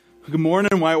Good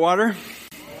morning, Whitewater.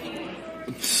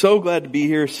 So glad to be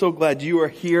here. So glad you are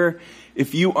here.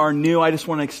 If you are new, I just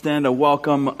want to extend a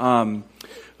welcome.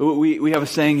 We have a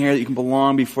saying here that you can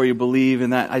belong before you believe,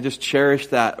 and that I just cherish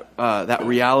that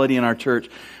reality in our church.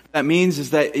 What that means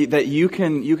is that you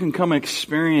can come and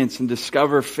experience and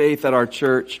discover faith at our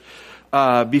church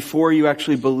before you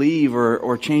actually believe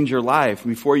or change your life,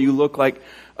 before you look like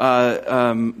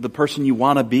the person you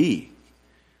want to be.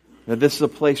 That this is a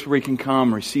place where we can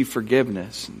come, receive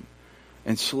forgiveness,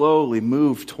 and slowly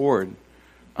move toward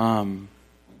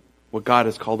what God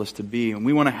has called us to be. And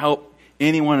we want to help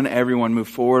anyone and everyone move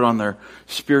forward on their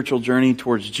spiritual journey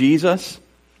towards Jesus.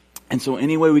 And so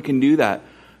any way we can do that,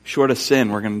 short of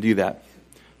sin, we're going to do that.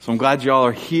 So I'm glad y'all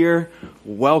are here.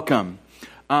 Welcome.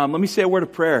 Let me say a word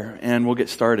of prayer and we'll get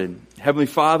started. Heavenly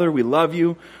Father, we love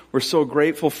you. We're so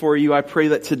grateful for you. I pray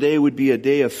that today would be a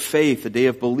day of faith, a day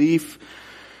of belief,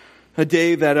 a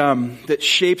day that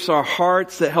shapes our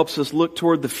hearts, that helps us look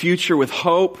toward the future with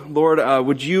hope. Lord,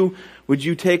 would you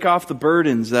take off the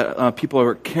burdens that people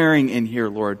are carrying in here,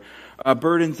 Lord?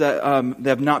 Burdens that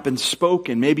have not been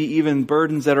spoken, maybe even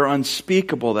burdens that are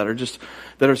unspeakable, that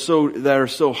are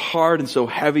so hard and so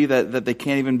heavy that they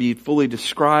can't even be fully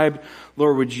described.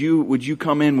 Lord, would you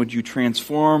come in? Would you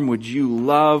transform? Would you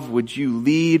love? Would you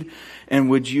lead? And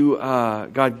would you,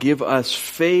 God, give us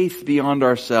faith beyond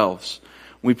ourselves?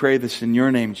 We pray this in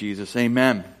your name, Jesus.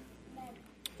 Amen.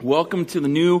 Welcome to the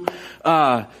new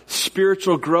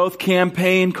spiritual growth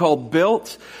campaign called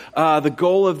Built. The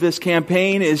goal of this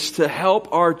campaign is to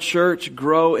help our church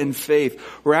grow in faith.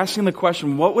 We're asking the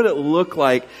question, what would it look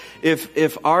like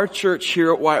if our church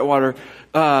here at Whitewater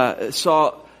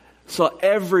saw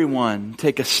everyone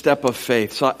take a step of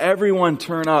faith, saw everyone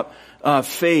turn up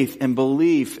faith and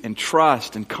belief and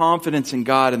trust and confidence in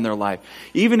God in their life.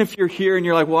 Even if you're here and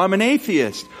you're like, well, I'm an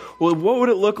atheist. Well, what would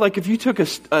it look like if you took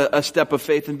a step of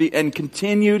faith and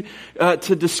continued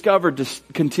to discover,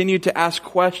 continued to ask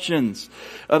questions?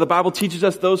 The Bible teaches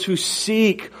us those who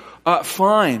seek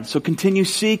find. So continue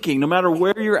seeking. No matter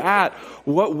where you're at,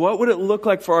 what would it look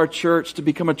like for our church to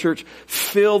become a church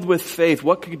filled with faith?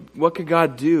 What could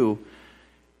God do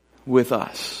with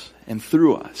us and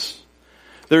through us?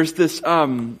 There's this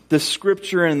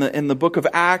scripture in the book of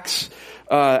Acts,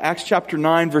 Acts chapter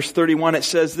 9, verse 31. It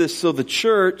says this: so the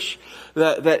church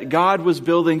that God was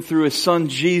building through His Son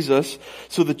Jesus,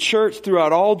 so the church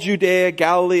throughout all Judea,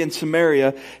 Galilee, and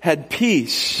Samaria had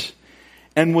peace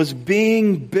and was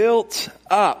being built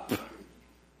up.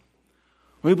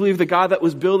 We believe the God that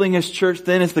was building His church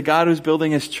then is the God who's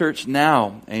building His church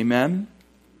now. Amen?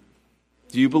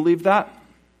 Do you believe that?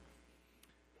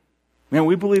 Man,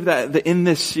 we believe that in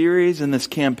this series, in this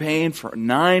campaign for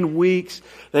 9 weeks,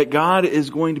 that God is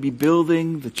going to be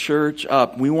building the church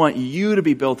up. We want you to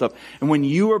be built up. And when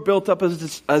you are built up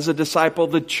as a disciple,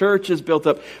 the church is built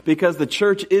up, because the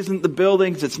church isn't the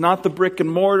buildings, it's not the brick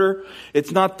and mortar,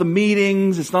 it's not the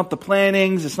meetings, it's not the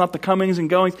plannings, it's not the comings and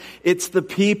goings, it's the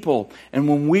people. And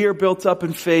when we are built up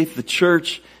in faith, the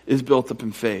church is built up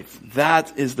in faith.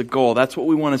 That is the goal. That's what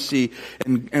we want to see.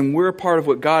 And we're a part of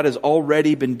what God has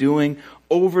already been doing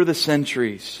over the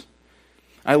centuries.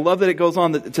 I love that it goes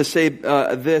on to say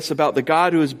this about the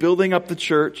God who is building up the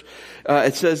church.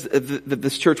 It says that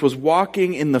this church was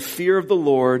walking in the fear of the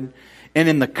Lord and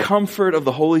in the comfort of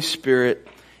the Holy Spirit.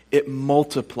 It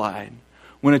multiplied.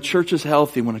 When a church is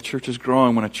healthy, when a church is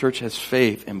growing, when a church has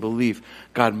faith and belief,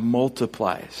 God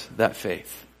multiplies that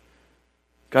faith.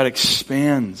 God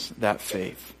expands that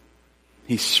faith.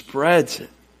 He spreads it.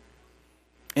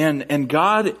 And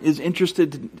God is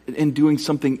interested in doing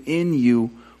something in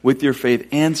you with your faith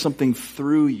and something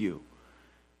through you.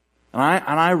 And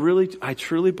I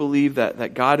truly believe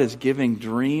that God is giving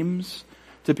dreams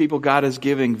to people. God is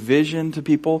giving vision to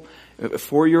people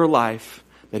for your life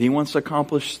that He wants to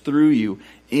accomplish through you,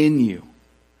 in you.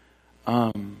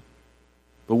 But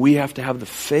we have to have the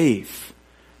faith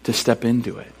to step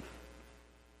into it.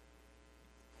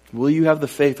 Will you have the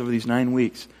faith over these 9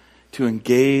 weeks to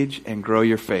engage and grow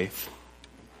your faith?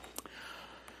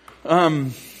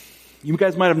 You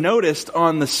guys might have noticed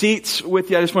on the seats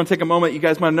with you, I just want to take a moment, you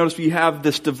guys might have noticed we have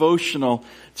this devotional.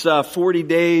 It's 40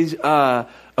 days of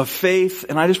faith,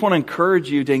 and I just want to encourage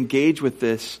you to engage with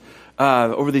this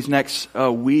over these next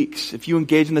weeks. If you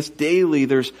engage in this daily,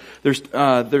 there's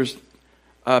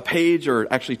a page, or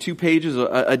actually 2 pages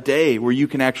a day, where you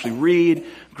can actually read,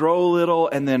 grow a little,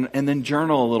 and then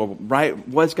journal a little, right?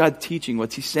 What's God teaching?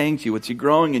 What's He saying to you? What's He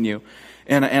growing in you?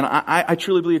 And I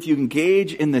truly believe if you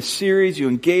engage in this series, you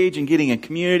engage in getting a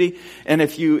community, and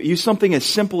if you use something as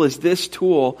simple as this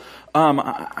tool,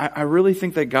 I really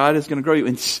think that God is going to grow you.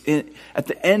 At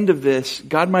the end of this,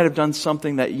 God might have done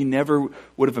something that you never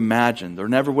would have imagined or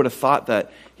never would have thought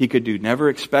that He could do, never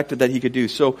expected that He could do.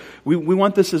 So we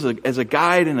want this as a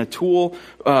guide and a tool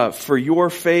for your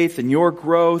faith and your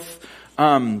growth.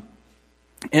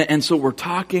 And so we're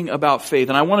talking about faith,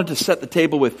 and I wanted to set the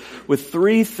table with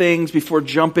three things before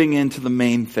jumping into the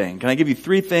main thing. Can I give you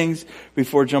three things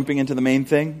before jumping into the main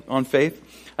thing on faith?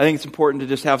 I think it's important to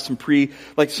just have some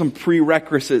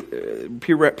prerequisites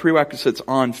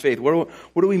on faith. What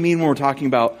do we mean when we're talking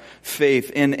about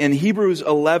faith? In Hebrews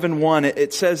 11:1,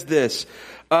 it says this: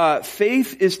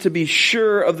 faith is to be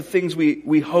sure of the things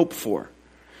we hope for.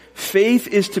 Faith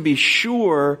is to be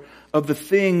sure of the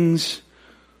things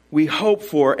we hope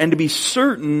for, and to be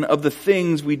certain of the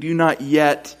things we do not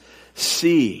yet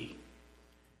see.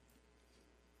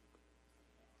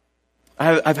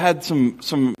 I've had some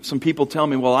people tell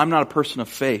me, "Well, I'm not a person of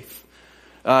faith."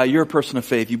 You're a person of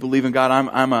faith. You believe in God.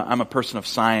 I'm a person of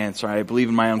science, or I believe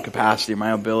in my own capacity,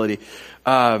 my own ability.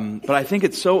 But I think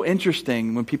it's so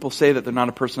interesting when people say that they're not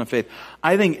a person of faith.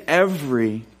 I think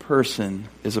every person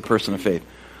is a person of faith.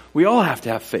 We all have to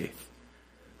have faith.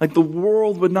 Like the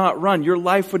world would not run. Your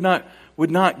life would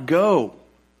not go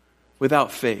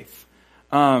without faith.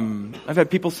 I've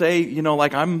had people say,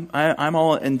 like I'm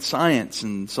all in science,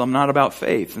 and so I'm not about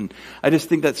faith. And I just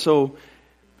think that's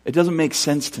it doesn't make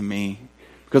sense to me,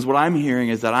 because what I'm hearing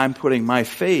is that I'm putting my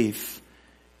faith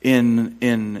in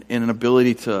an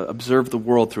ability to observe the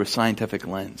world through a scientific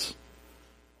lens.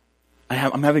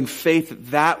 I'm having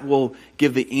faith that will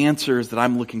give the answers that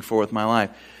I'm looking for with my life.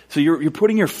 So you're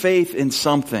putting your faith in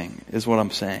something, is what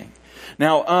I'm saying.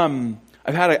 Now,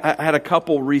 I had a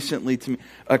couple recently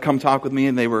come talk with me,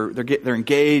 and they're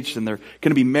engaged, and they're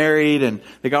going to be married, and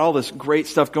they got all this great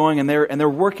stuff going, and they're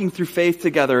working through faith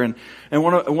together. And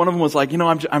one of them was like,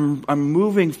 I'm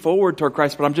moving forward toward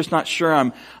Christ, but I'm just not sure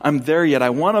I'm there yet.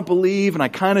 I want to believe, and I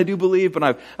kind of do believe,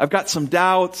 but I've got some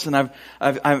doubts, and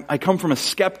I come from a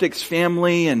skeptics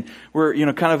family, and we're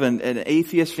kind of an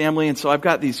atheist family, and so I've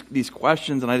got these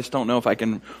questions, and I just don't know if I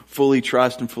can fully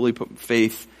trust and fully put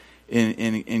faith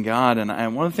in God.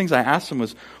 And one of the things I asked him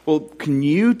was, well, can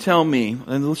you tell me,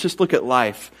 and let's just look at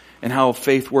life and how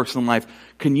faith works in life.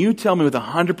 Can you tell me with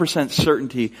 100%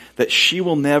 certainty that she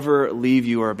will never leave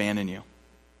you or abandon you?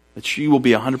 That she will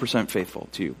be 100% faithful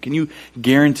to you? Can you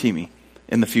guarantee me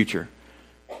in the future?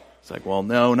 It's like, well,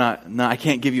 no, I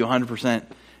can't give you 100%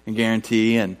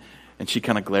 guarantee. And she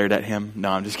kind of glared at him.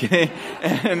 No, I'm just kidding.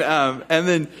 And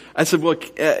then I said, well,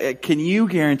 can you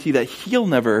guarantee that he'll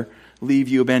never leave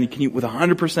you, abandon you? Can you, with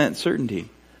 100% certainty,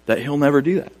 that he'll never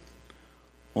do that?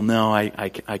 Well, no, I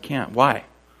can't. Why?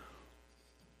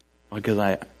 Because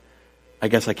I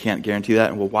guess I can't guarantee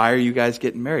that. And well, why are you guys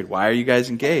getting married? Why are you guys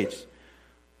engaged?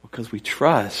 Because we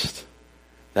trust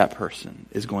that person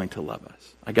is going to love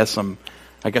us. I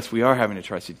guess we are having to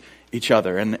trust each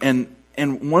other. And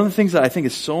one of the things that I think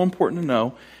is so important to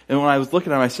know, and when I was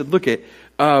looking at him, I said, look,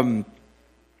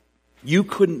 you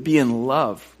couldn't be in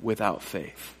love without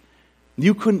faith.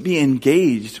 You couldn't be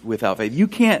engaged without faith. You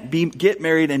can't get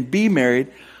married and be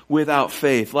married without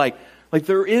faith. Like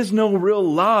there is no real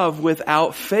love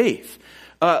without faith.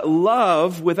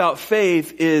 Love without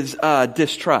faith is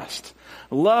distrust.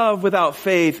 Love without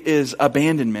faith is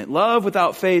abandonment. Love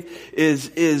without faith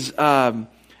is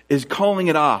calling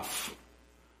it off,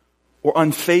 or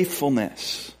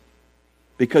unfaithfulness,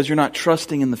 because you're not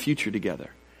trusting in the future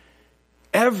together.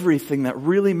 Everything that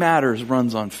really matters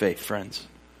runs on faith, friends.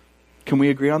 Can we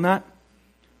agree on that?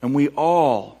 And we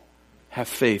all have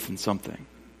faith in something.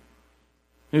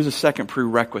 Here's a second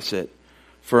prerequisite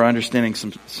for understanding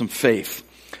some faith.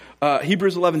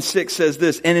 Hebrews 11:6 says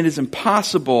this, and it is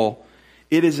impossible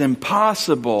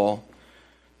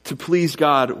to please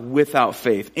God without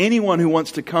faith. Anyone who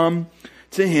wants to come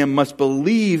to Him must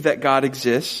believe that God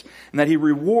exists and that He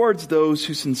rewards those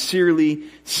who sincerely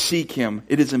seek Him.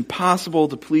 It is impossible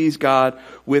to please God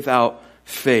without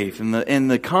faith. In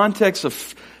the context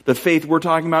of the faith we're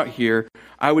talking about here,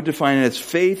 I would define it as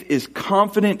faith is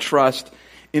confident trust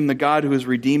in the God who is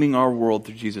redeeming our world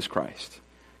through Jesus Christ.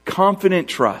 Confident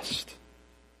trust.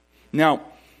 Now,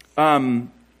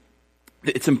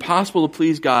 it's impossible to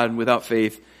please God without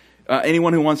faith.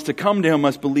 Anyone who wants to come to Him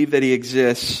must believe that He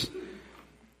exists.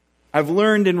 I've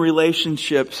learned in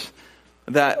relationships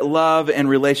that love and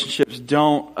relationships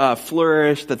don't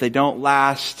flourish, that they don't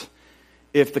last,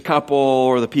 if the couple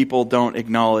or the people don't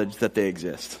acknowledge that they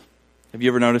exist. Have you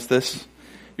ever noticed this?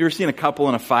 You ever seen a couple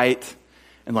in a fight,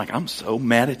 And like, I'm so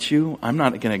mad at you, I'm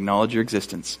not going to acknowledge your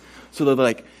existence. So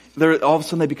they're all of a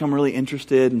sudden they become really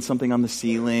interested in something on the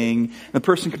ceiling. And the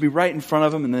person could be right in front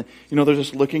of them, and they're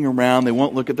just looking around. They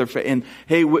won't look at their face. And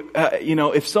hey,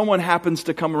 if someone happens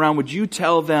to come around, would you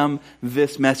tell them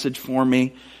this message for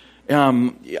me?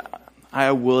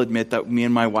 I will admit that me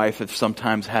and my wife have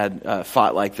sometimes had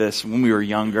fought like this when we were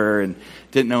younger and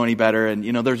didn't know any better. And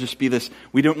there'll just be this,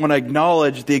 we don't want to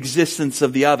acknowledge the existence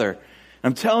of the other.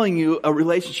 I'm telling you, a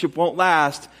relationship won't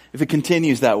last if it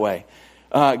continues that way.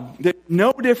 There's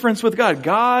no difference with God.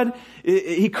 God,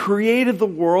 He created the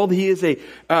world. He is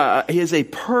a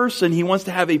person. He wants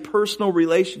to have a personal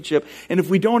relationship. And if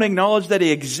we don't acknowledge that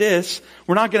He exists,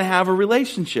 we're not going to have a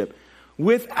relationship.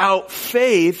 Without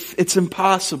faith, it's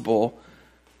impossible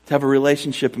to have a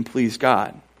relationship and please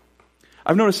God.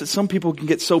 I've noticed that some people can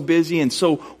get so busy and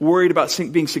so worried about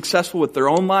being successful with their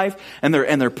own life, and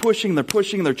they're pushing,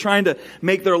 they're trying to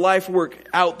make their life work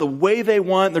out the way they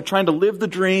want. They're trying to live the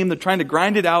dream. They're trying to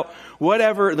grind it out,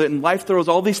 whatever. And life throws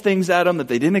all these things at them that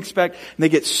they didn't expect. And they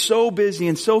get so busy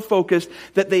and so focused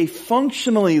that they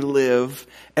functionally live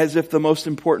as if the most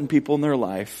important people in their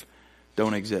life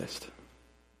don't exist.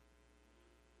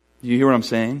 You hear what I'm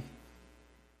saying?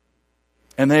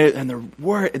 And they're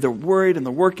worried and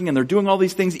they're working and they're doing all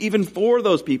these things even for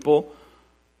those people.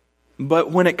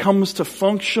 But when it comes to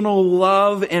functional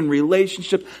love and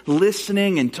relationship,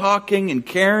 listening and talking and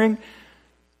caring,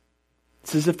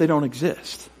 it's as if they don't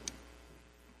exist.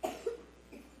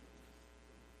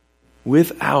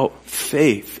 Without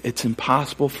faith, it's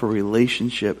impossible for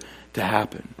relationship to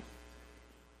happen.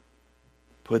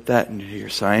 Put that into your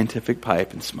scientific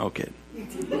pipe and smoke it.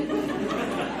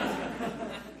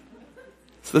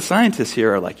 So the scientists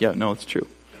here are like, yeah, no, it's true.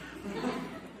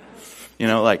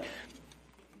 The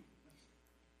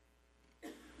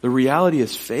reality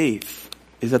is faith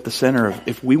is at the center of,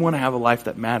 if we want to have a life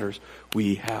that matters,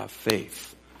 we have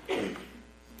faith.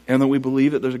 And that we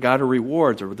believe that there's a God who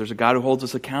rewards, or there's a God who holds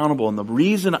us accountable. And the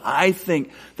reason I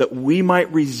think that we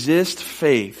might resist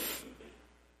faith,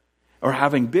 or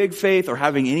having big faith, or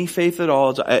having any faith at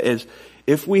all, is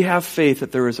if we have faith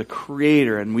that there is a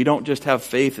creator, and we don't just have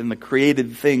faith in the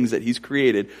created things that He's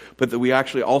created, but that we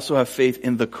actually also have faith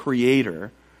in the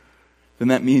Creator, then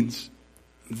that means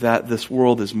that this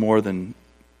world is more than,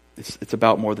 it's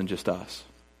about more than just us.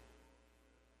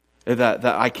 That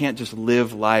I can't just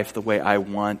live life the way I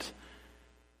want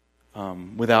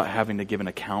without having to give an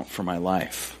account for my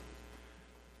life.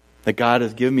 That God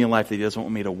has given me a life that He doesn't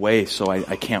want me to waste, so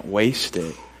I can't waste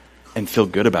it and feel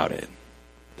good about it.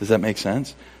 Does that make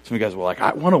sense? Some of you guys were like,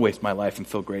 I want to waste my life and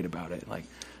feel great about it. Like,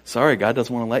 sorry, God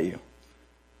doesn't want to let you.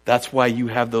 That's why you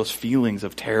have those feelings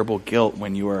of terrible guilt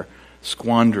when you are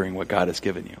squandering what God has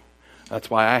given you. That's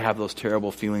why I have those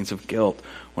terrible feelings of guilt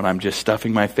when I'm just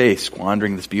stuffing my face,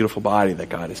 squandering this beautiful body that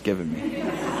God has given me.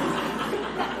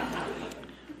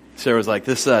 Sarah was like,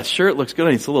 this shirt looks good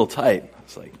on you. It's a little tight. I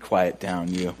was like, quiet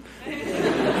down, you.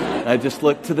 I just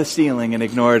looked to the ceiling and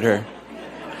ignored her.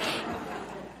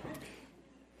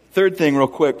 Third thing, real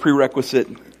quick, prerequisite,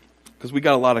 because we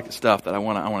got a lot of stuff that I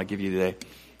want to give you today.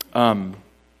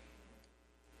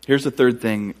 Here's the third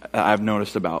thing I've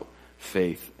noticed about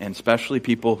faith, and especially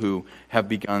people who have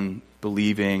begun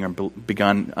believing or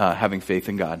begun having faith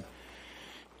in God.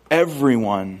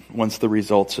 Everyone wants the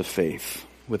results of faith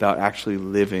without actually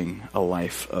living a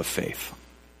life of faith.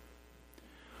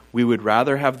 We would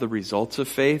rather have the results of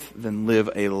faith than live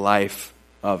a life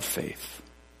of faith.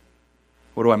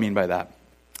 What do I mean by that?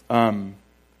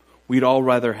 We'd all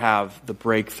rather have the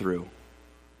breakthrough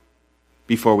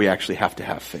before we actually have to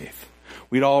have faith.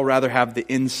 We'd all rather have the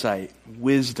insight,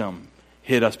 wisdom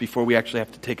hit us before we actually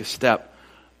have to take a step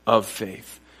of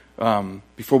faith.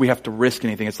 Before we have to risk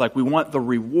anything. It's like we want the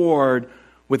reward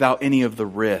without any of the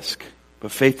risk.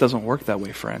 But faith doesn't work that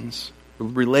way, friends.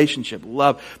 Relationship,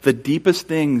 love, the deepest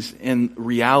things in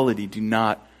reality do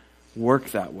not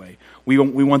work that way. We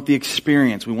want the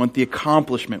experience. We want the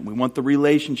accomplishment. We want the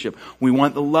relationship. We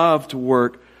want the love to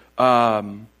work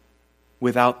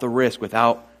without the risk,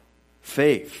 without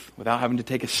faith, without having to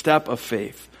take a step of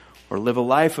faith or live a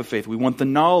life of faith. We want the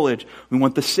knowledge. We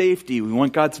want the safety. We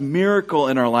want God's miracle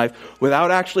in our life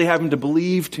without actually having to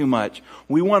believe too much.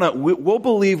 We'll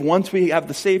believe once we have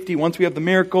the safety, once we have the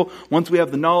miracle, once we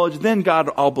have the knowledge, then God,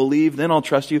 I'll believe, then I'll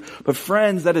trust you. But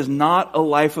friends, that is not a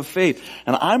life of faith.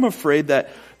 And I'm afraid that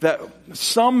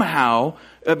somehow,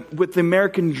 with the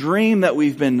American dream that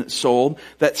we've been sold,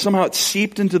 that somehow it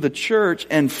seeped into the church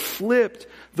and flipped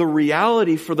the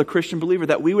reality for the Christian believer,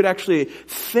 that we would actually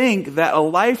think that a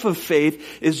life of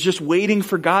faith is just waiting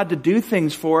for God to do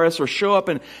things for us or show up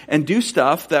and do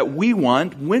stuff that we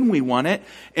want when we want it,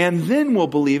 and then we'll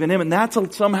believe in Him, and that's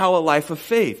somehow a life of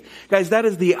faith. Guys, that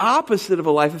is the opposite of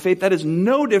a life of faith. That is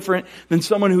no different than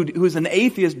someone who is an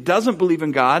atheist, doesn't believe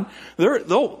in God.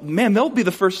 They'll be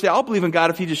the first to say, I'll believe in God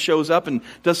if He just shows up and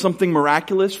does something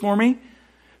miraculous for me.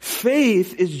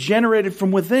 Faith is generated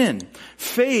from within.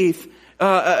 Faith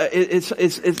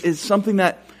is something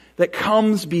that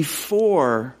comes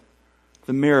before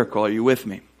the miracle. Are you with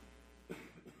me?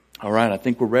 All right, I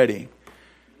think we're ready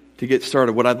to get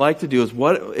started. What I'd like to do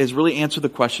is really answer the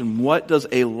question, what does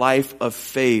a life of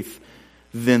faith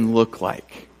then look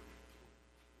like?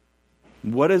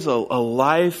 What does a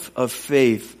life of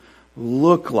faith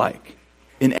look like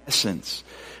in essence?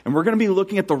 And we're going to be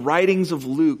looking at the writings of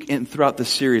Luke throughout this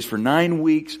series. For 9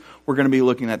 weeks, we're going to be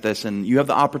looking at this. And you have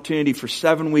the opportunity for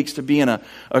 7 weeks to be in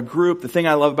a group. The thing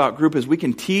I love about group is we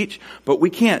can teach, but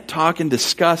we can't talk and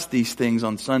discuss these things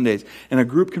on Sundays. And a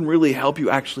group can really help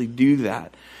you actually do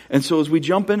that. And so as we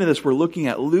jump into this, we're looking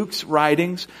at Luke's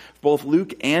writings, both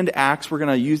Luke and Acts. We're going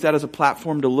to use that as a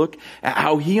platform to look at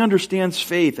how he understands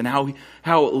faith and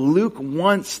how Luke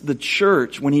wants the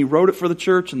church, when he wrote it for the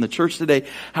church and the church today,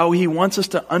 how he wants us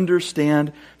to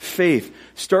understand faith.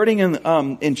 Starting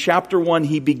in chapter 1,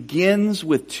 he begins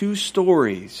with two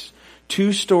stories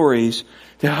to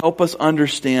help us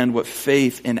understand what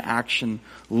faith in action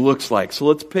looks like. So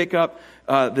let's pick up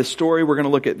the story. We're going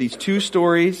to look at these two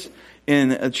stories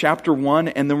in chapter 1,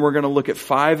 and then we're going to look at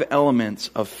 5 elements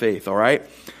of faith, all right?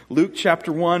 Luke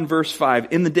chapter 1, verse 5.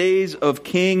 In the days of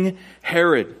King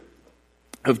Herod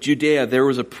of Judea, there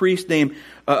was a priest named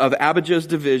of Abijah's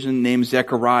division named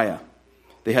Zechariah.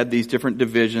 They had these different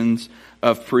divisions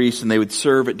of priests, and they would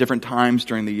serve at different times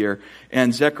during the year.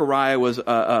 And Zechariah was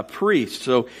a priest,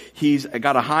 so he's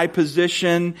got a high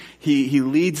position. He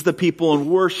leads the people in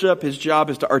worship. His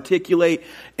job is to articulate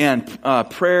and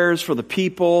prayers for the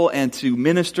people and to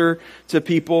minister to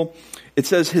people. It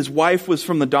says his wife was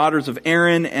from the daughters of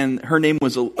Aaron, and her name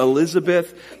was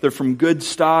Elizabeth. They're from good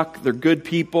stock. They're good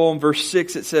people. In verse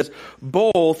 6, it says,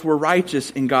 both were righteous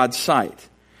in God's sight.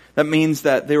 That means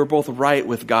that they were both right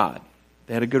with God.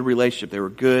 They had a good relationship. They were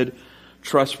good,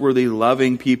 trustworthy,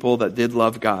 loving people that did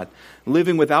love God.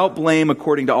 Living without blame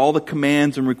according to all the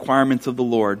commands and requirements of the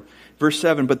Lord. Verse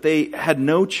 7, but they had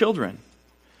no children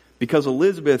because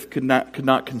Elizabeth could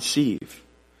not conceive.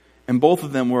 And both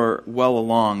of them were well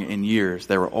along in years.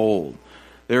 They were old.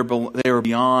 They were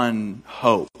beyond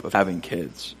hope of having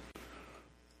kids.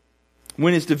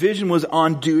 When his division was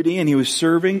on duty and he was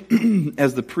serving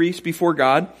as the priest before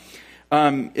God,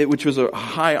 which was a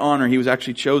high honor, he was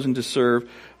actually chosen to serve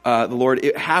the Lord.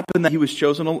 It happened that he was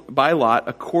chosen by lot,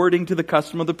 according to the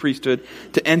custom of the priesthood,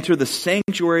 to enter the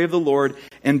sanctuary of the Lord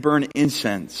and burn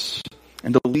incense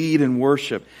and to lead in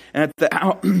worship. And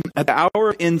at the hour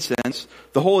of incense,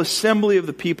 the whole assembly of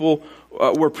the people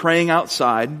were praying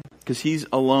outside, because he's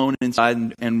alone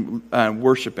inside and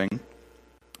worshiping.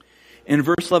 In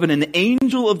verse 11, an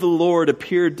angel of the Lord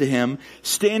appeared to him,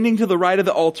 standing to the right of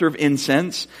the altar of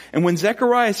incense. And when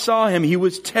Zechariah saw him, he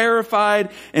was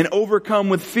terrified and overcome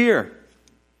with fear.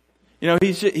 You know,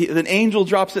 an angel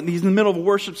drops in. He's in the middle of a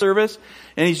worship service,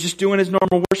 and he's just doing his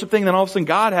normal worship thing. Then all of a sudden,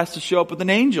 God has to show up with an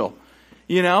angel.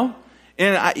 You know,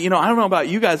 and I don't know about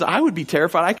you guys. I would be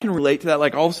terrified. I can relate to that.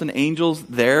 Like all of a sudden, angels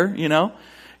there. You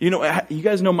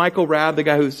guys know Michael Rabb, the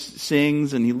guy who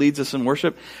sings and he leads us in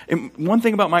worship. And one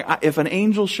thing about Mike, if an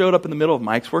angel showed up in the middle of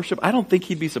Mike's worship, I don't think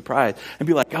he'd be surprised and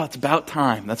be like, "Oh, it's about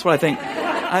time." That's what I think.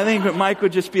 I think that Mike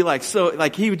would just be like,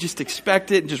 he would just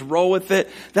expect it and just roll with it.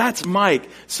 That's Mike.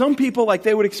 Some people,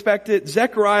 they would expect it.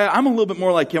 Zechariah, I'm a little bit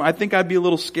more like him. I think I'd be a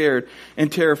little scared and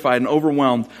terrified and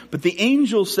overwhelmed. But the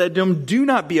angel said to him, "Do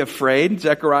not be afraid,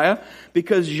 Zechariah,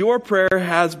 because your prayer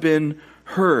has been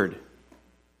heard."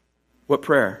 What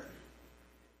prayer?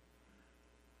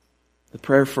 The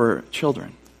prayer for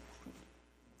children.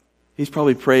 He's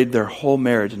probably prayed their whole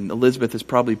marriage, and Elizabeth has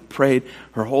probably prayed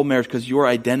her whole marriage, because your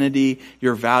identity,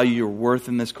 your value, your worth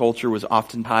in this culture was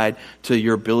often tied to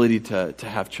your ability to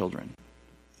have children.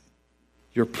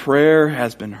 Your prayer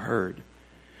has been heard.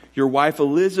 Your wife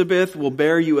Elizabeth will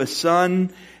bear you a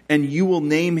son, and you will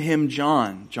name him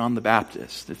John the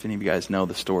Baptist. If any of you guys know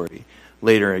the story.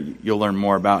 Later you'll learn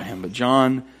more about him. But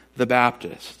John the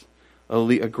Baptist,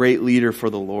 a great leader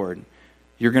for the Lord.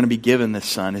 You're going to be given this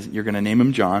son. You're going to name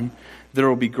him John. There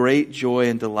will be great joy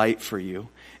and delight for you.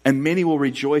 And many will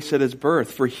rejoice at his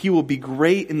birth, for he will be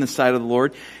great in the sight of the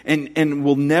Lord and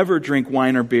will never drink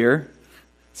wine or beer.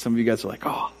 Some of you guys are like,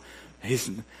 "Oh,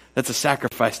 that's a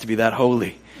sacrifice to be that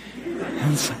holy."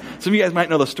 Some of you guys might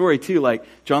know the story too, like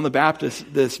John the Baptist,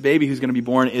 this baby who's going to be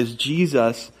born is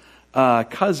Jesus'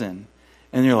 cousin.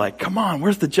 And you're like, come on,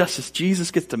 where's the justice?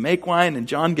 Jesus gets to make wine and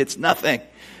John gets nothing.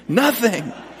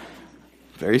 Nothing.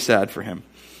 Very sad for him.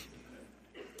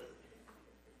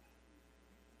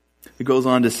 It goes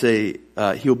on to say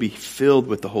he'll be filled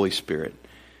with the Holy Spirit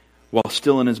while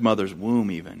still in his mother's womb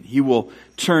even. He will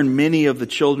turn many of the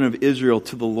children of Israel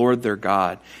to the Lord their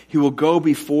God. He will go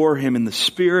before him in the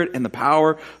spirit and the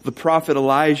power of the prophet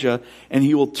Elijah, and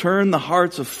he will turn the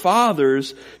hearts of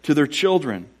fathers to their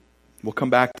children. We'll come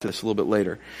back to this a little bit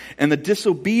later. And the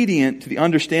disobedient to the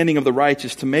understanding of the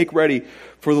righteous, to make ready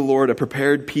for the Lord a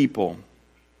prepared people.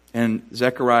 And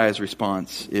Zechariah's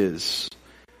response is,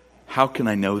 how can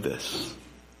I know this?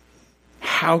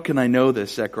 How can I know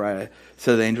this, Zechariah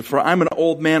said to the angel? For I'm an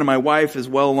old man and my wife is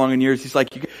well along in years. He's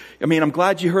like, I'm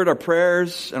glad you heard our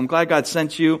prayers. I'm glad God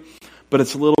sent you, but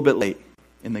it's a little bit late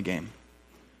in the game.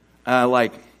 The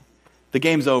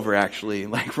game's over actually.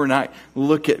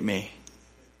 Look at me.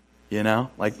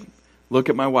 Look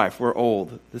at my wife. We're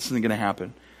old. This isn't going to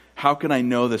happen. How can I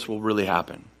know this will really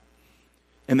happen?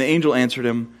 And the angel answered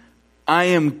him, I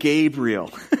am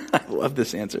Gabriel. I love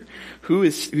this answer.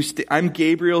 I'm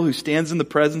Gabriel who stands in the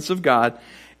presence of God,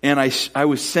 and I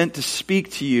was sent to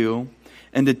speak to you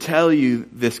and to tell you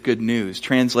this good news.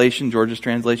 Translation, George's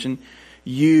translation,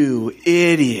 you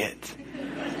idiot.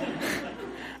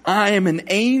 I am an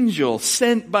angel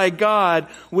sent by God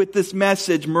with this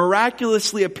message,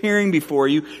 miraculously appearing before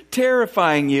you,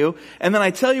 terrifying you, and then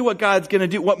I tell you what God's going to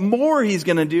do, what more He's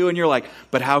going to do, and you're like,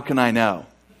 but how can I know?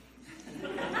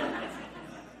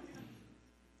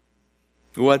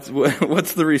 What's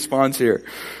the response here?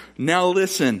 Now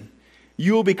listen,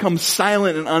 you will become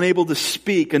silent and unable to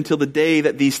speak until the day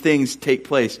that these things take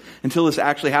place. Until this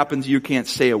actually happens, you can't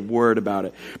say a word about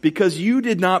it. Because you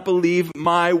did not believe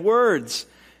my words.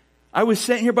 I was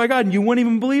sent here by God and you wouldn't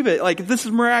even believe it. This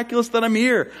is miraculous that I'm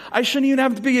here. I shouldn't even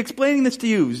have to be explaining this to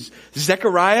you.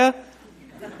 Zechariah?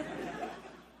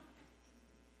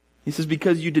 He says,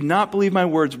 because you did not believe my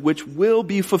words, which will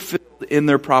be fulfilled in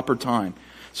their proper time.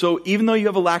 So even though you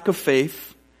have a lack of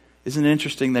faith, isn't it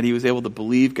interesting that he was able to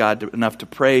believe God enough to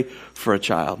pray for a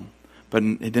child, but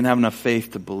he didn't have enough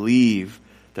faith to believe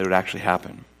that it would actually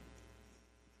happen.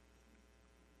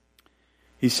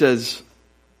 He says,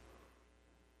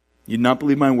 you did not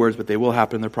believe my words, but they will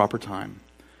happen in their proper time.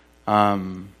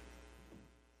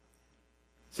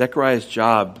 Zechariah's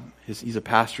job, he's a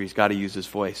pastor, he's got to use his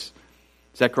voice.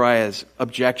 Zechariah's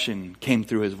objection came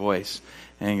through his voice.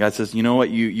 And God says, you know what,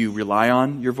 you rely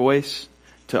on your voice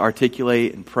to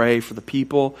articulate and pray for the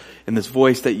people. And this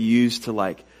voice that you use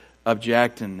to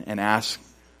object and ask,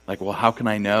 well, how can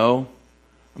I know?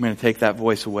 I'm going to take that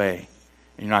voice away.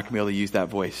 And you're not going to be able to use that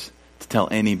voice to tell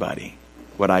anybody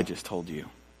what I just told you.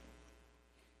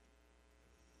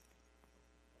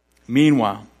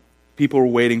 Meanwhile, people were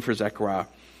waiting for Zechariah,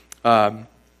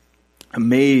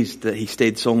 amazed that he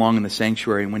stayed so long in the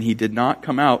sanctuary. And when he did not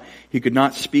come out, he could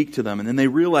not speak to them. And then they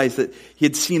realized that he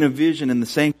had seen a vision in the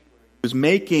sanctuary. He was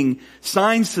making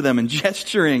signs to them and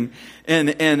gesturing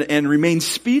and remained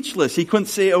speechless. He couldn't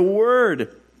say a word.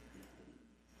 Can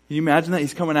you imagine that?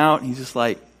 He's coming out and he's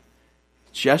just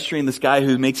gesturing, this guy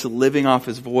who makes a living off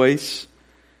his voice.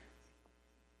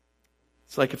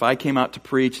 It's like if I came out to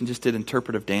preach and just did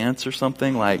interpretive dance or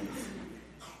something.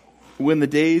 When the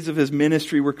days of his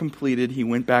ministry were completed, he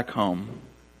went back home.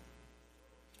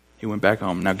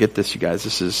 Now get this, you guys.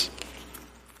 This is,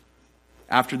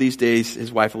 after these days,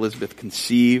 his wife Elizabeth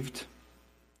conceived.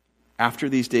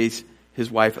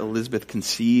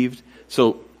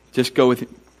 So just go with it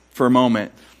for a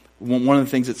moment. One of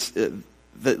the things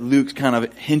that Luke's kind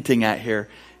of hinting at here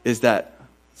is that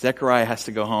Zechariah has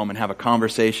to go home and have a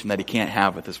conversation that he can't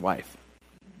have with his wife.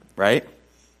 Right?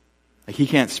 He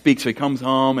can't speak, so he comes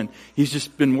home and he's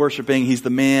just been worshiping. He's the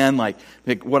man,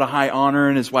 what a high honor.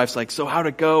 And his wife's like, so how'd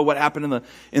it go? What happened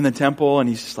in the temple? And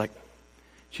he's just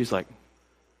she's like,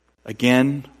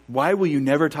 again, why will you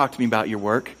never talk to me about your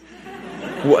work?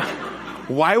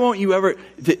 Why won't you ever?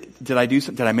 Did I do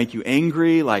something? Did I make you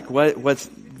angry? What's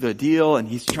the deal? And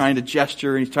he's trying to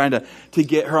gesture and he's trying to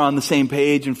get her on the same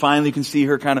page. And finally you can see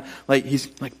her kind of he's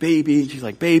like, baby. And she's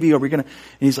like, baby, are we going to?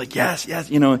 And he's like, yes,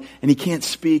 and he can't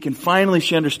speak. And finally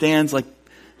she understands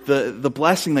the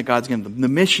blessing that God's given them, the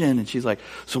mission. And she's like,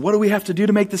 so what do we have to do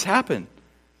to make this happen?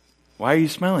 Why are you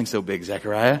smelling so big,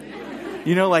 Zechariah?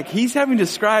 He's having to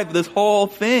describe this whole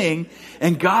thing,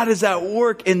 and God is at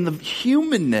work in the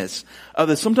humanness of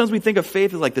this. Sometimes we think of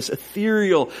faith as this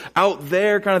ethereal, out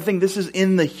there kind of thing. This is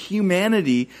in the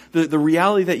humanity, the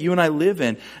reality that you and I live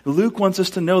in. Luke wants us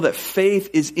to know that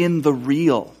faith is in the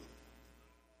real.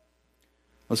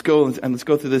 Let's go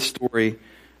through this story,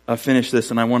 finish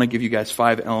this, and I want to give you guys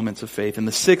 5 elements of faith. In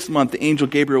the 6th month, the angel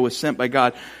Gabriel was sent by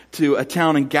God to a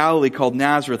town in Galilee called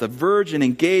Nazareth, a virgin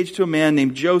engaged to a man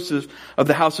named Joseph of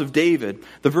the house of David.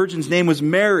 The virgin's name was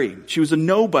Mary. She was a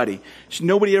nobody.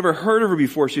 Nobody had ever heard of her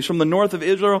before. She's from the north of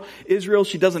Israel.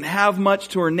 She doesn't have much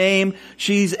to her name.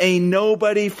 She's a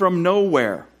nobody from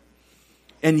nowhere.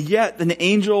 And yet an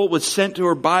angel was sent to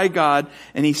her by God,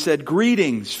 and he said,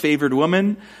 "Greetings, favored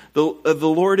woman. The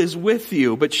Lord is with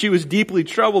you." But she was deeply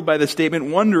troubled by the statement,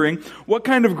 wondering what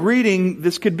kind of greeting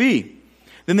this could be.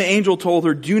 Then the angel told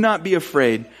her, "Do not be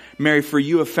afraid, Mary, for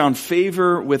you have found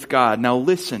favor with God. Now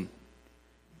listen,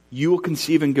 you will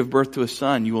conceive and give birth to a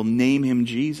son. You will name him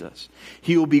Jesus.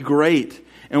 He will be great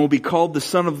and will be called the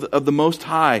Son of the Most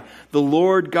High. The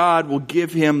Lord God will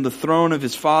give him the throne of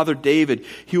his father David.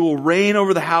 He will reign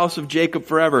over the house of Jacob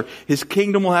forever. His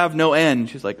kingdom will have no end."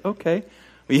 She's like, okay.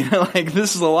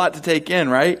 This is a lot to take in,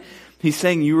 right? He's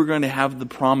saying you are going to have the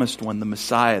promised one, the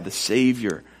Messiah, the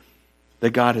Savior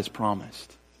that God has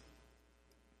promised.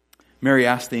 Mary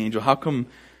asked the angel, how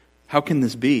can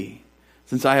this be?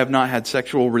 Since I have not had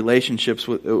sexual relationship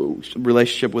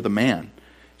with a man.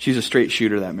 She's a straight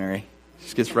shooter, that Mary.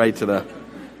 Just gets right to the,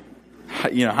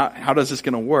 how does this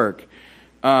going to work?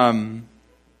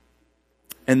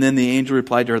 And then the angel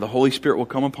replied to her, "The Holy Spirit will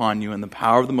come upon you, and the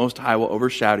power of the Most High will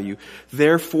overshadow you.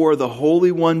 Therefore, the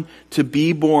Holy One to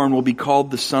be born will be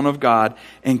called the Son of God.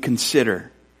 And consider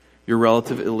your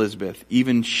relative Elizabeth.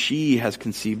 Even she has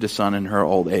conceived a son in her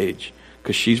old age,"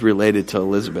 because she's related to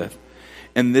Elizabeth.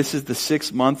 "And this is the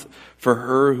 6th month for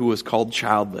her who was called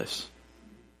childless.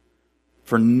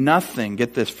 For nothing,"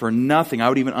 get this, "for nothing," I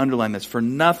would even underline this, "for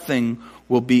nothing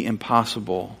will be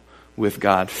impossible with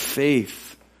God." Faith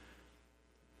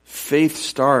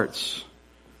starts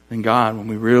in God when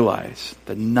we realize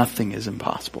that nothing is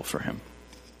impossible for him.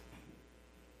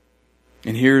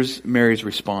 And here's Mary's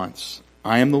response.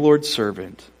 "I am the Lord's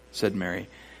servant," said Mary.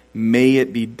 "May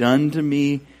it be done to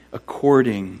me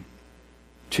according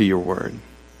to your word."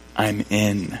 I'm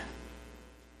in.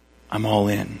 I'm all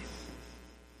in.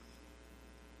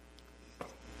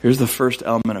 Here's the first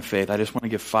element of faith. I just want to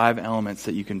give 5 elements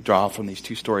that you can draw from these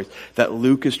 2 stories that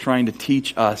Luke is trying to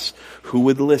teach us who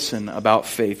would listen about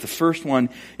faith. The first one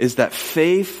is that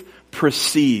faith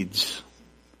precedes.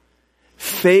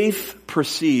 Faith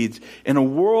precedes. In a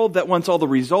world that wants all the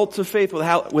results of faith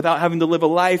without having to live a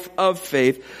life of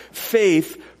faith,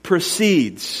 faith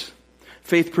precedes.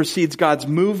 Faith precedes God's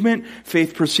movement.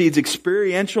 Faith precedes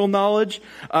experiential knowledge.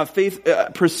 Faith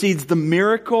precedes the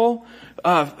miracle.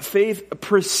 Faith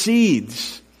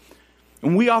precedes.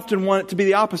 And we often want it to be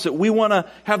the opposite. We want to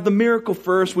have the miracle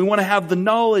first. We want to have the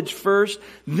knowledge first.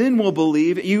 Then we'll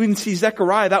believe. You even see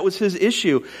Zechariah, that was his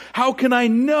issue. How can I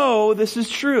know this is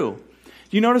true?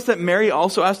 Do you notice that Mary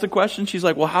also asked the question? She's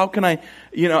like, well,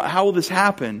 how will this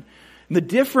happen? And the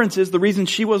difference is the reason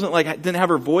she didn't have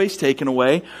her voice taken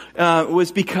away,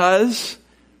 was because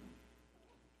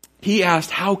he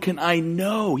asked, how can I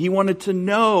know? He wanted to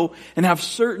know and have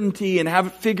certainty and have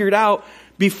it figured out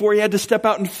before he had to step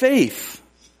out in faith.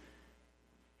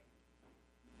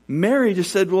 Mary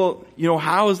just said, well,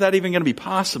 how is that even going to be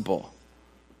possible?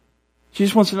 She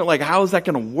just wants to know, how is that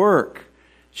going to work?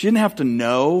 She didn't have to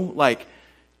know,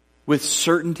 with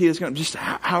certainty it's going to, just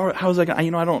how is that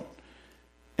going to, I don't.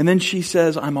 And then she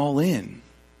says, I'm all in.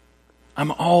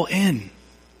 I'm all in.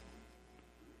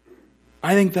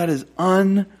 I think that is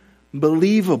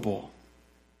unbelievable.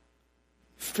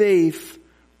 Faith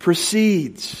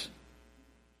precedes.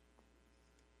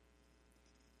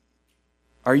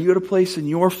 Are you at a place in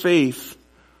your faith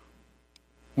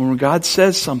when God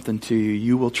says something to you,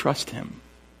 you will trust Him?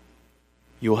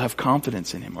 You will have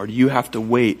confidence in Him? Or do you have to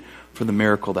wait for the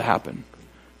miracle to happen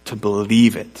to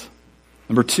believe it?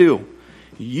 Number 2,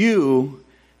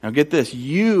 now get this,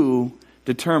 you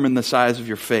determine the size of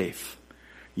your faith.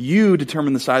 You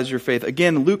determine the size of your faith.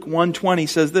 Again, Luke 1:20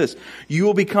 says this, you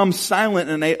will become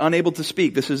silent and unable to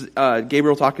speak. This is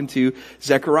Gabriel talking to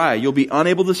Zechariah. You'll be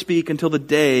unable to speak until the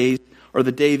day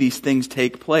these things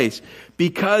take place,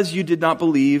 because you did not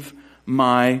believe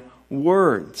my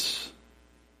words.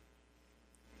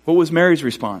 What was Mary's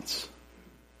response?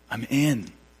 I'm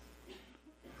in.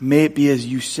 May it be as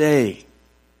you say.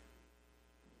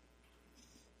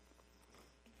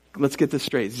 Let's get this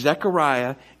straight.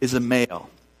 Zechariah is a male.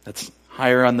 That's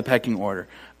higher on the pecking order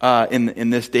in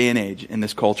this day and age, in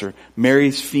this culture.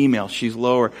 Mary's female. She's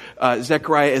lower.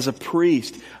 Zechariah is a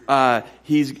priest.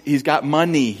 He's got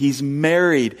money. He's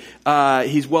married.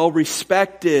 He's well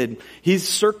respected. His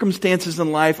circumstances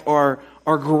in life are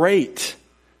great.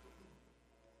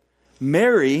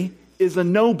 Mary is a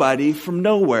nobody from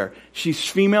nowhere. She's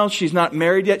female. She's not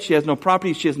married yet. She has no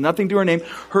property. She has nothing to her name.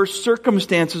 Her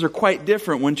circumstances are quite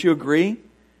different. Wouldn't you agree?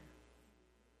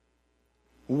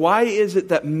 Why is it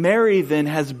that Mary then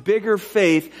has bigger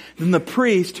faith than the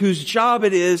priest whose job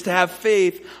it is to have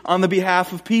faith on the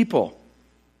behalf of people?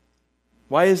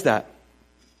 Why is that?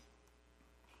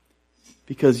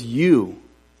 Because you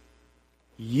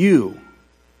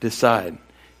decide,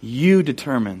 you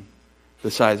determine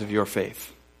the size of your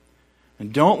faith.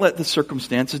 And don't let the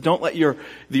circumstances, don't let your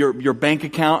bank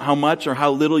account, how much or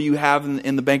how little you have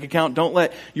in the bank account, don't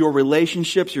let your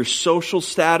relationships, your social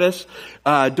status,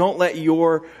 don't let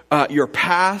your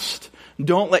past,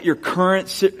 don't let your current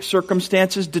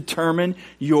circumstances determine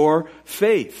your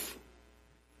faith.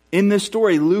 In this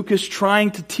story, Luke is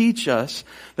trying to teach us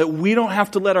that we don't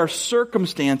have to let our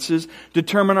circumstances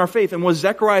determine our faith. And was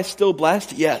Zechariah still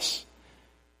blessed? Yes.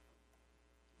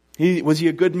 Was he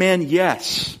a good man?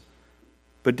 Yes.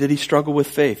 But did he struggle with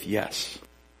faith? Yes.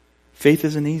 Faith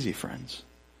isn't easy, friends.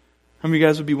 How many of you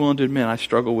guys would be willing to admit, I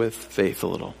struggle with faith a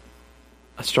little?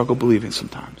 I struggle believing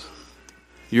sometimes.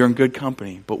 You're in good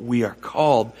company, but we are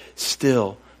called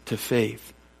still to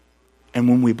faith. And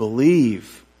when we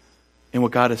believe in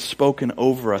what God has spoken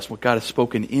over us, what God has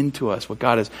spoken into us, what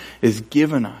God has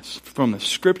given us from the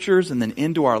Scriptures and then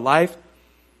into our life,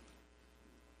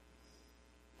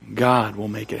 God will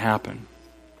make it happen.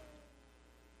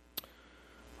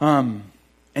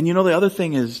 And you know, the other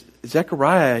thing is,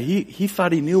 Zechariah, he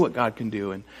thought he knew what God can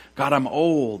do. And God, I'm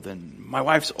old, and my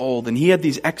wife's old. And he had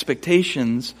these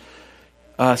expectations,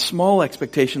 small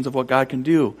expectations of what God can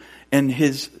do. And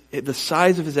the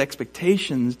size of his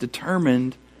expectations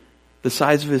determined the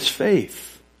size of his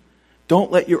faith.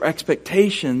 Don't let your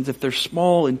expectations, if they're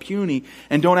small and puny,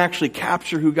 and don't actually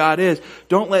capture who God is,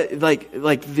 don't let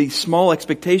like these small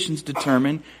expectations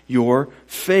determine your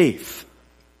faith.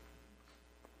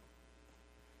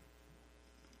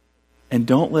 And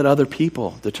don't let other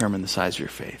people determine the size of your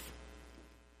faith.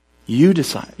 You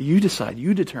decide, you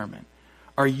determine.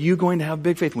 Are you going to have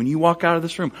big faith? When you walk out of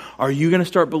this room, are you going to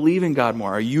start believing God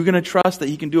more? Are you going to trust that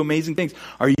He can do amazing things?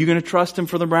 Are you going to trust Him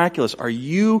for the miraculous? Are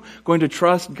you going to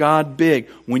trust God big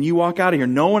when you walk out of here?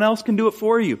 No one else can do it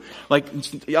for you. Like,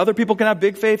 other people can have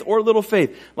big faith or little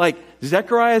faith. Like,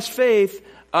 Zechariah's faith,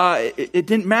 it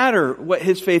didn't matter what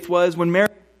his faith was when Mary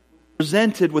was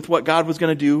presented with what God was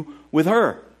going to do with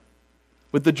her.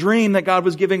 With the dream that God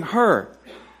was giving her.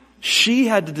 She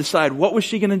had to decide what was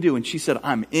she going to do. And she said,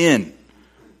 I'm in.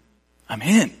 I'm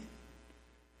in.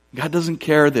 God doesn't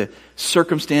care the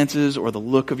circumstances or the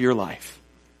look of your life.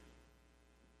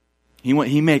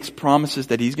 He makes promises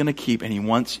that He's going to keep, and He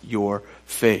wants your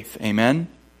faith. Amen?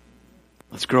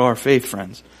 Let's grow our faith,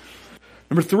 friends.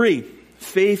 Number 3,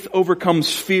 faith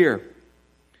overcomes fear.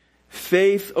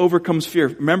 Faith overcomes fear.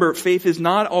 Remember, faith is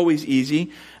not always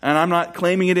easy, and I'm not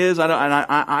claiming it is.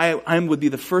 I would be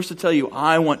the first to tell you,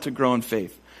 I want to grow in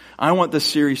faith. I want this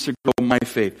series to grow my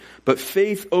faith. But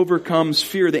faith overcomes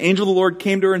fear. The angel of the Lord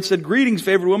came to her and said, "Greetings,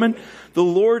 favored woman. The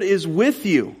Lord is with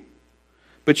you."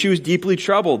 But she was deeply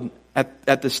troubled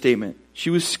at this statement.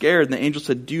 She was scared, and the angel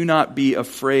said, "Do not be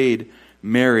afraid,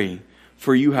 Mary,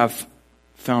 for you have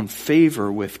found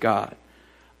favor with God."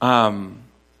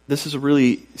 This is a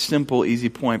really simple, easy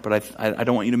point, but I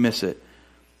don't want you to miss it.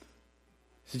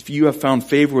 If you have found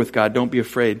favor with God, don't be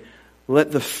afraid.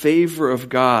 Let the favor of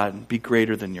God be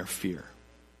greater than your fear.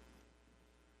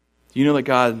 You know that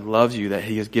God loves you, that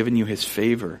He has given you His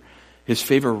favor. His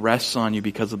favor rests on you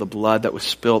because of the blood that was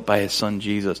spilt by His Son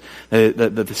Jesus.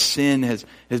 The sin has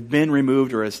been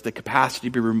removed, or has the capacity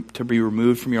to be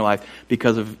removed from your life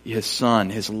because of His Son.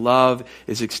 His love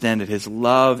is extended. His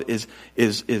love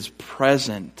is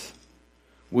present.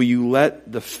 Will you let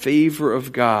the favor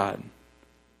of God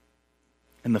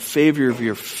and the favor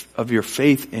of your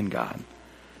faith in God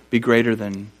be greater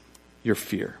than your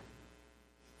fear?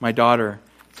 My daughter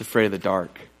is afraid of the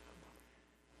dark.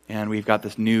 And we've got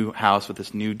this new house with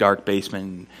this new dark basement.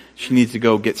 And she needs to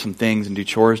go get some things and do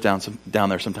chores down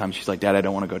there sometimes. She's like, "Dad, I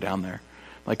don't want to go down there."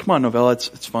 I'm like, "Come on, Novella,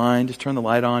 it's fine. Just turn the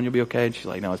light on. You'll be okay." And she's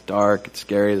like, "No, it's dark. It's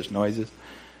scary. There's noises."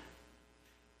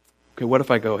 "Okay, what if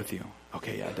I go with you?"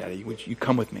 "Okay, yeah, Daddy, you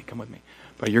come with me. Come with me.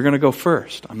 But you're going to go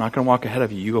first. I'm not going to walk ahead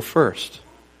of you. You go first."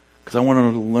 Because I want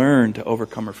her to learn to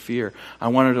overcome her fear. I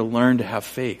want her to learn to have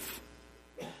faith.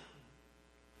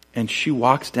 And she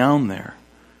walks down there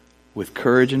with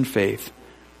courage and faith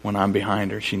when I'm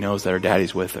behind her. She knows that her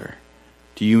daddy's with her.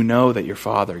 Do you know that your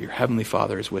Father, your Heavenly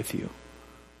Father, is with you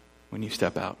when you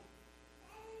step out?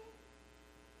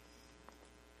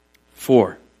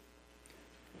 4,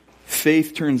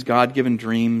 faith turns God-given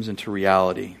dreams into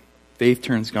reality. Faith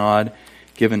turns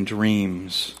God-given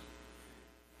dreams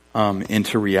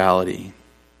into reality.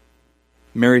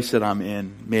 Mary said, I'm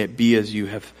in. May it be as you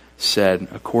have said,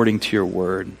 according to your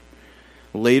word.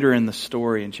 Later in the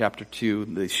story, in chapter 2,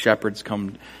 the shepherds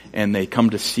come and they come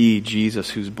to see Jesus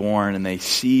who's born, and they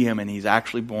see him and he's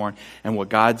actually born, and what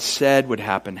God said would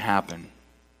happen, happened.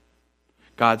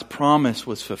 God's promise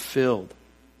was fulfilled.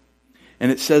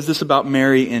 And it says this about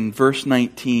Mary in verse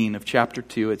 19 of chapter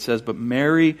 2. It says, but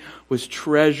Mary was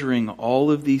treasuring all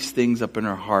of these things up in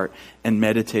her heart and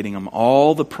meditating them.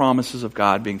 All the promises of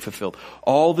God being fulfilled.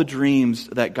 All the dreams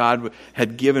that God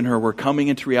had given her were coming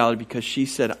into reality because she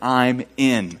said, I'm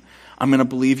in. I'm going to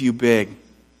believe you big.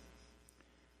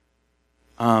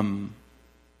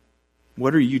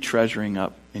 What are you treasuring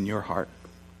up in your heart?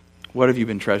 What have you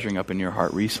been treasuring up in your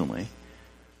heart recently?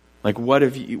 Like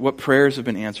what prayers have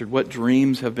been answered? What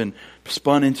dreams have been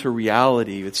spun into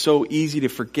reality? It's so easy to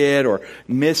forget or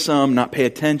miss them, not pay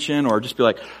attention, or just be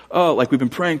like, oh, like we've been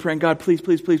praying, God, please,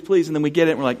 please, please, please. And then we get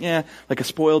it and we're like, yeah, like a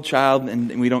spoiled child,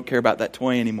 and we don't care about that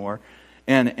toy anymore.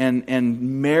 And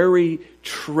Mary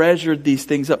treasured these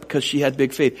things up because she had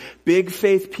big faith. Big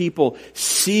faith people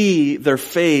see their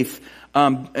faith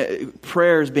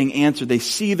prayers being answered. They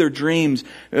see their dreams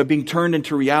being turned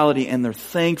into reality, and they're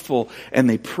thankful and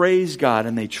they praise God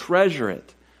and they treasure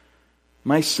it.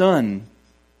 My son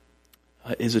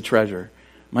is a treasure.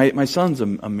 My son's a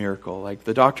miracle. Like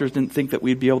the doctors didn't think that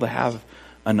we'd be able to have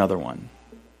another one.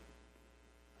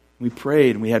 We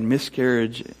prayed and we had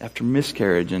miscarriage after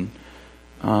miscarriage, and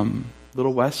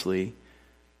little Wesley,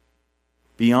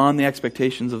 beyond the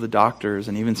expectations of the doctors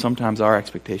and even sometimes our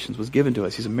expectations, was given to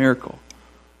us. He's a miracle.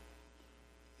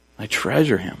 I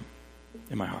treasure him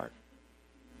in my heart.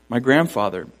 My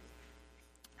grandfather,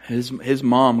 his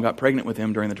mom got pregnant with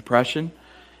him during the Depression,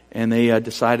 and they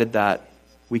decided that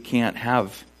we can't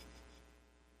have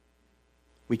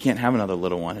another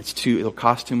little one. It'll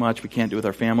cost too much. We can't do it with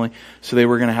our family. So they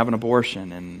were going to have an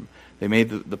abortion, and they made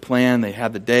the plan. They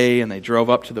had the day, and they drove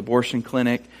up to the abortion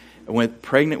clinic. Went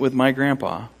pregnant with my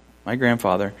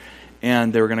grandfather,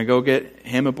 and they were going to go get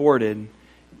him aborted,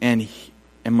 and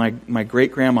my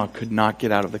great grandma could not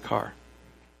get out of the car.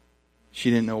 She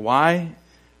didn't know why.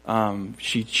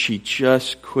 She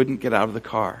just couldn't get out of the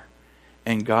car,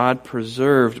 and God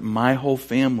preserved my whole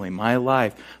family, my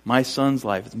life, my son's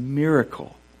life. It's a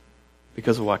miracle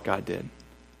because of what God did.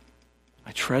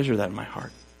 I treasure that in my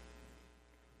heart.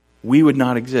 We would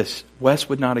not exist. Wes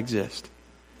would not exist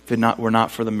if it were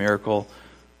not for the miracle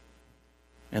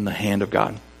and the hand of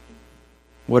God.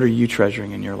 What are you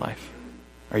treasuring in your life?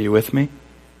 Are you with me?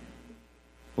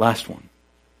 Last one.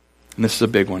 And this is a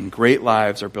big one. Great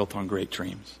lives are built on great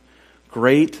dreams.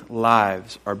 Great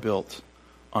lives are built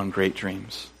on great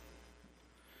dreams.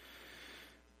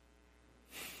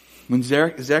 When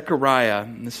Zechariah,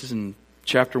 and this is in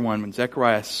chapter 1, when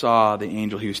Zechariah saw the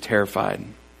angel, he was terrified.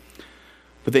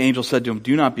 But the angel said to him,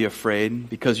 do not be afraid,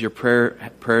 because your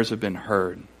prayers have been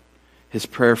heard. His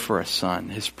prayer for a son,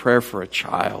 his prayer for a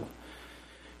child.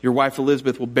 Your wife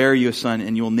Elizabeth will bear you a son,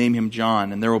 and you will name him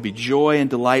John. And there will be joy and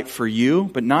delight for you,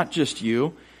 but not just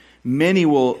you. Many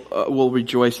will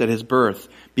rejoice at his birth.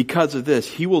 Because of this,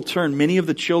 he will turn many of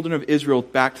the children of Israel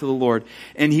back to the Lord,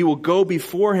 and he will go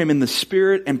before him in the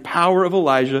spirit and power of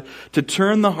Elijah to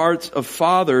turn the hearts of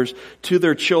fathers to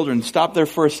their children. Stop there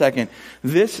for a second.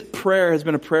 This prayer has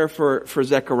been a prayer for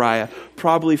Zechariah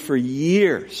probably for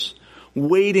years,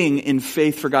 waiting in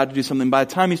faith for God to do something. By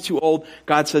the time he's too old,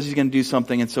 God says he's going to do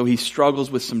something, and so he struggles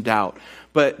with some doubt.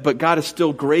 But God is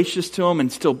still gracious to him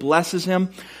and still blesses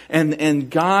him. And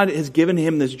God has given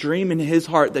him this dream in his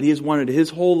heart that he has wanted his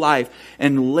whole life.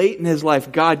 And late in his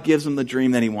life, God gives him the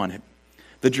dream that he wanted.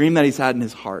 The dream that he's had in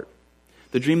his heart.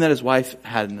 The dream that his wife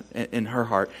had in her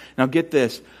heart. Now get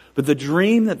this. But the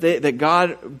dream that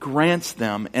God grants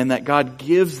them and that God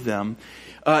gives them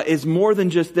is more than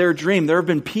just their dream. There have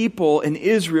been people in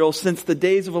Israel since the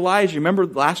days of Elijah. Remember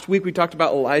last week we talked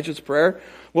about Elijah's prayer?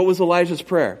 What was Elijah's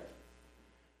prayer?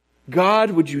 God,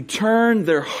 would you turn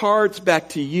their hearts back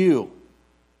to you?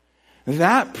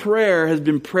 That prayer has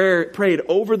been prayed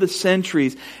over the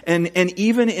centuries. And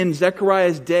even in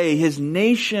Zechariah's day, his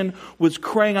nation was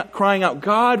crying out,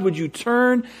 God, would you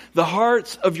turn the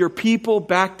hearts of your people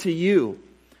back to you?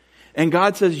 And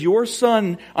God says, your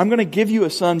son, I'm going to give you a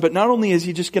son, but not only is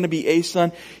he just going to be a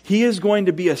son, he is going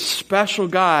to be a special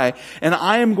guy, and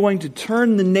I am going to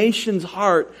turn the nation's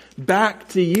heart back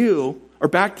to you, or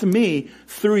back to me,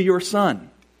 through your son.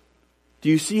 Do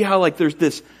you see how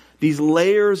there's these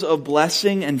layers of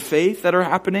blessing and faith that are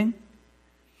happening?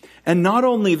 And not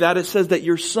only that, it says that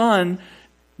your son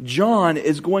John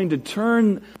is going to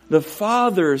turn the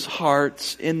father's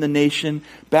hearts in the nation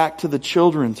back to the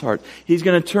children's hearts. He's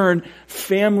going to turn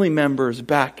family members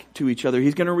back to each other.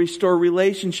 He's going to restore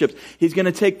relationships. He's going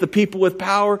to take the people with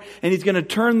power and he's going to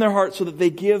turn their hearts so that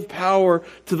they give power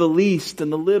to the least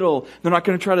and the little. They're not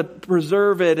going to try to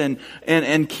preserve it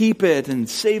and keep it and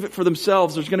save it for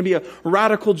themselves. There's going to be a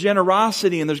radical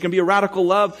generosity and there's going to be a radical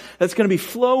love that's going to be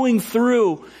flowing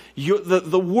through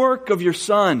the work of your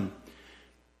son.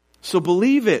 So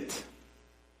believe it.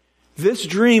 This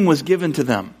dream was given to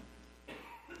them.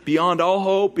 Beyond all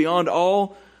hope, beyond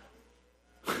all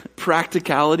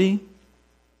practicality.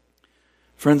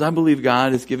 Friends, I believe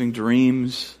God is giving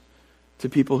dreams to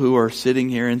people who are sitting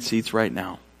here in seats right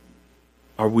now.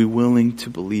 Are we willing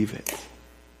to believe it?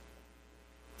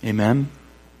 Amen?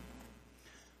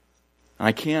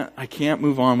 I can't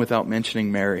move on without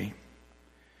mentioning Mary.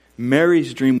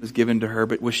 Mary's dream was given to her,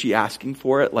 but was she asking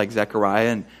for it like Zechariah?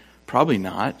 And probably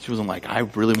not. She wasn't like, I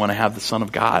really want to have the Son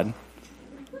of God.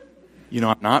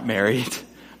 I'm not married.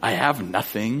 I have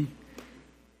nothing.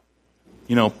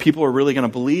 People are really going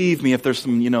to believe me if there's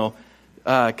some,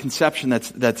 conception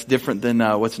that's different than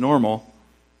what's normal.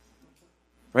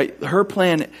 Right? Her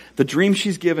plan, the dream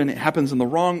she's given, it happens in the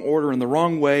wrong order, in the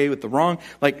wrong way, with the wrong,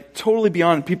 totally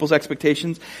beyond people's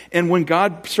expectations. And when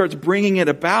God starts bringing it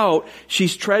about,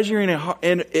 she's treasuring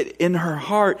it in her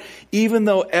heart, even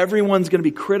though everyone's going to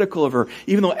be critical of her,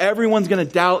 even though everyone's going to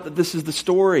doubt that this is the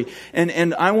story.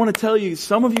 And I want to tell you,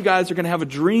 some of you guys are going to have a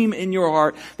dream in your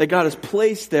heart that God has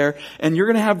placed there, and you're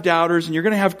going to have doubters, and you're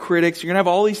going to have critics, you're going to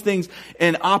have all these things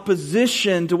in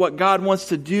opposition to what God wants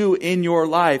to do in your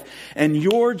life. And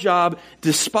your job,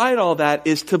 despite all that,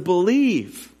 is to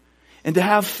believe and to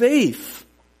have faith.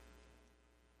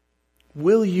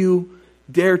 Will you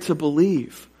dare to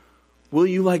believe? Will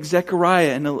you, like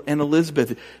Zechariah and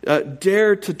Elizabeth,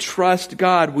 dare to trust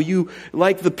God? Will you,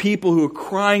 like the people who are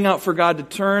crying out for God to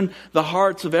turn the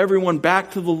hearts of everyone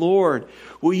back to the Lord,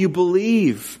 will you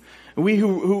believe? We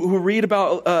who read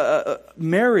about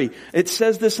Mary, it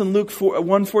says this in Luke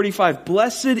 1:45.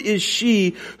 Blessed is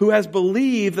she who has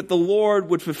believed that the Lord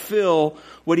would fulfill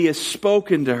what He has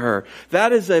spoken to her.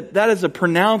 That is a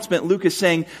pronouncement Luke is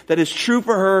saying that is true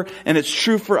for her and it's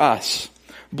true for us.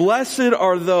 Blessed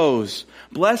are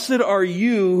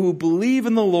you who believe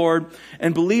in the Lord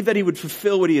and believe that He would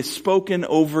fulfill what He has spoken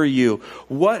over you.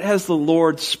 What has the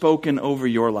Lord spoken over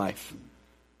your life?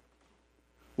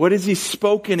 What has He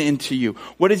spoken into you?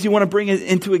 What does He want to bring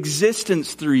into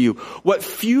existence through you? What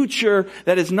future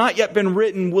that has not yet been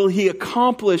written will He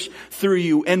accomplish through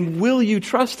you? And will you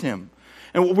trust Him?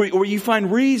 And will you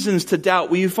find reasons to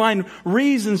doubt? Will you find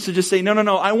reasons to just say, no,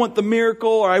 I want the miracle,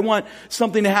 or I want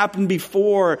something to happen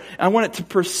before. I want it to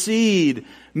precede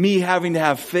me having to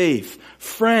have faith.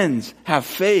 Friends, have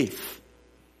faith.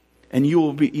 And you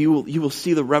will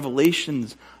see the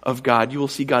revelations of God. You will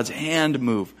see God's hand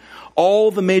move.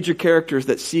 All the major characters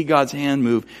that see God's hand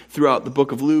move throughout the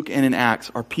book of Luke and in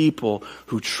Acts are people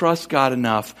who trust God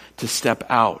enough to step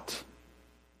out.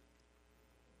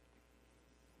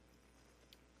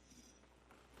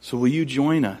 So will you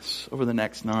join us over the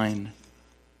next 9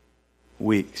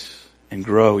 weeks and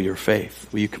grow your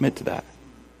faith? Will you commit to that?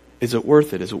 Is it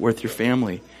worth it? Is it worth your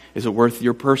family? Is it worth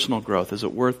your personal growth? Is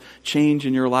it worth change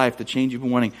in your life, the change you've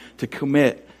been wanting to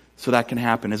commit so that can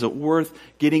happen? Is it worth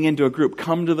getting into a group?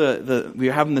 Come to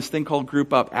we're having this thing called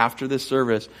Group Up after this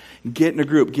service. Get in a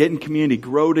group, get in community,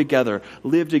 grow together,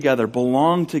 live together,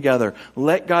 belong together.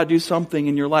 Let God do something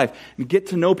in your life. Get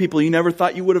to know people you never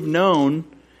thought you would have known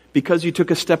because you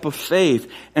took a step of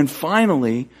faith. And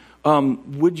finally,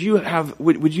 would you have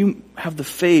the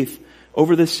faith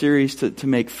over this series to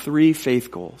make 3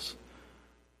 faith goals?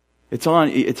 It's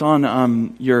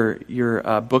on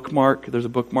your bookmark. There's a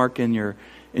bookmark in your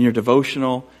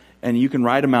devotional, and you can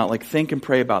write them out. Think and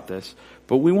pray about this.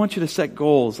 But we want you to set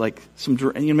goals,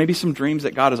 maybe some dreams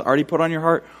that God has already put on your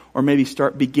heart, or maybe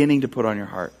start beginning to put on your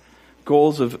heart.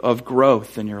 Goals of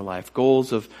growth in your life,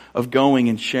 goals of going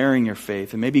and sharing your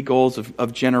faith, and maybe goals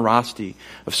of generosity,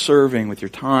 of serving with your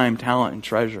time, talent, and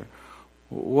treasure.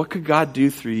 What could God do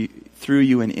through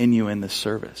you and in you in this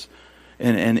service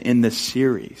and in this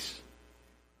series?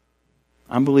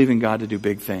 I'm believing God to do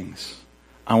big things.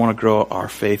 I want to grow our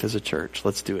faith as a church.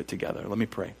 Let's do it together. Let me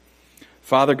pray.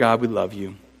 Father God, we love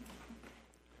you.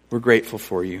 We're grateful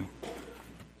for you.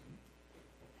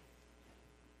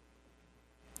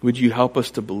 Would you help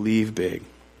us to believe big?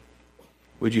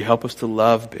 Would you help us to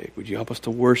love big? Would you help us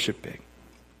to worship big?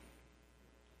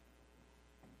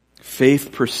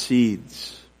 Faith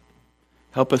precedes.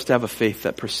 Help us to have a faith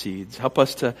that precedes. Help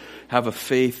us to have a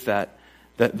faith that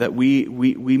that we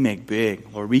make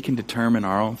big. Lord, we can determine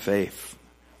our own faith.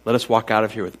 Let us walk out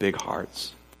of here with big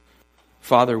hearts.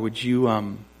 Father, would you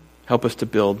help us to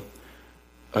build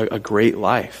a great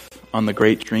life on the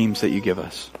great dreams that you give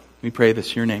us? We pray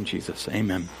this in your name, Jesus.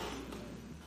 Amen.